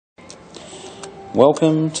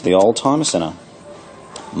Welcome to the Old Timer Centre.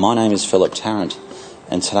 My name is Philip Tarrant,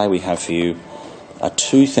 and today we have for you a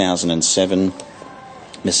 2007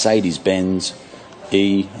 Mercedes-Benz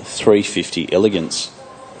E350 Elegance.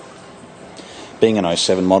 Being an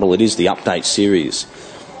 07 model, it is the update series.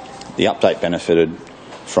 The update benefited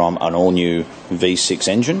from an all-new V6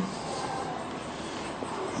 engine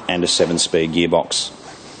and a 7-speed gearbox.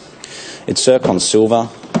 It's zircon silver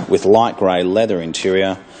with light grey leather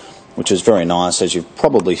interior, which is very nice. As you've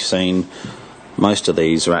probably seen, most of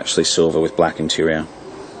these are actually silver with black interior.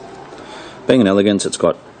 Being an Elegance, it's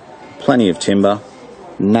got plenty of timber,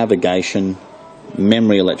 navigation,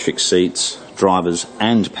 memory electric seats, drivers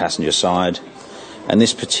and passenger side, and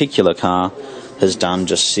this particular car has done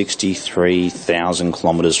just 63,000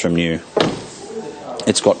 kilometres from new.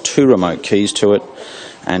 It's got 2 remote keys to it,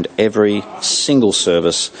 and every single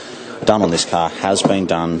service done on this car has been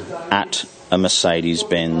done at a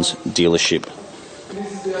Mercedes-Benz dealership.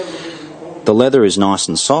 The leather is nice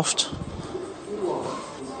and soft.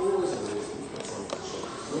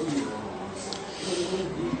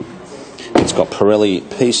 It's got Pirelli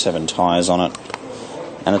P7 tyres on it,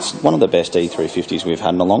 and it's one of the best E350s we've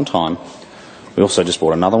had in a long time. We also just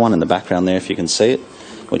bought another one in the background there, if you can see it,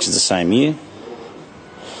 which is the same year.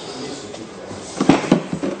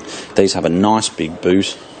 These have a nice big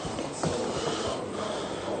boot.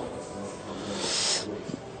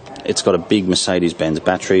 It's got a big Mercedes-Benz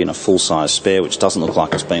battery and a full-size spare, which doesn't look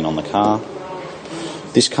like it's been on the car.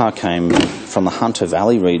 This car came from the Hunter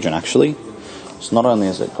Valley region, actually. So not only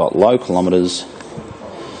has it got low kilometres,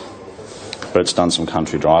 but it's done some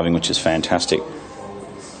country driving, which is fantastic.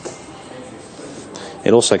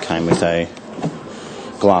 It also came with a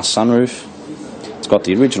glass sunroof. It's got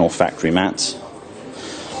the original factory mats.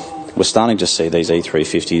 We're starting to see these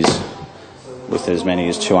E350s with as many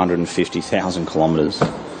as 250,000 kilometres.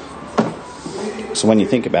 So when you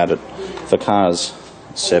think about it, if a car's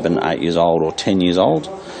 7, 8 years old or 10 years old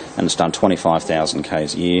and it's done 25,000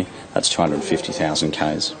 k's a year, that's 250,000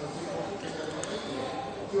 k's.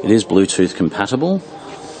 It is Bluetooth compatible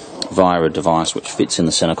via a device which fits in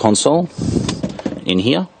the centre console in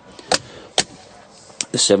here.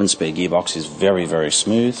 The 7-speed gearbox is very, very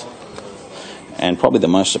smooth, and probably the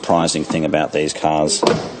most surprising thing about these cars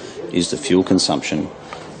is the fuel consumption.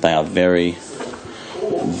 They are very,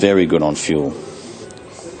 very good on fuel.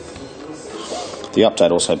 The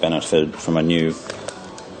update also benefited from a new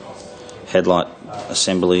headlight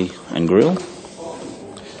assembly and grille,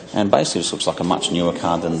 and basically this looks like a much newer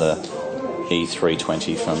car than the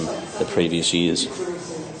E320 from the previous years.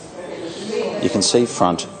 You can see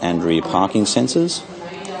front and rear parking sensors,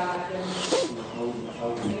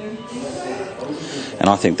 and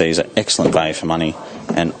I think these are excellent value for money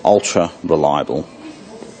and ultra reliable.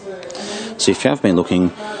 So if you have been looking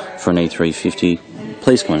for an E350,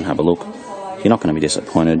 please come and have a look. You're not going to be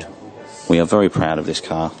disappointed. We are very proud of this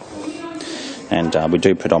car, and we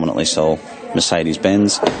do predominantly sell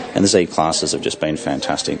Mercedes-Benz, and the Z classes have just been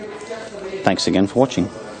fantastic. Thanks again for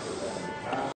watching.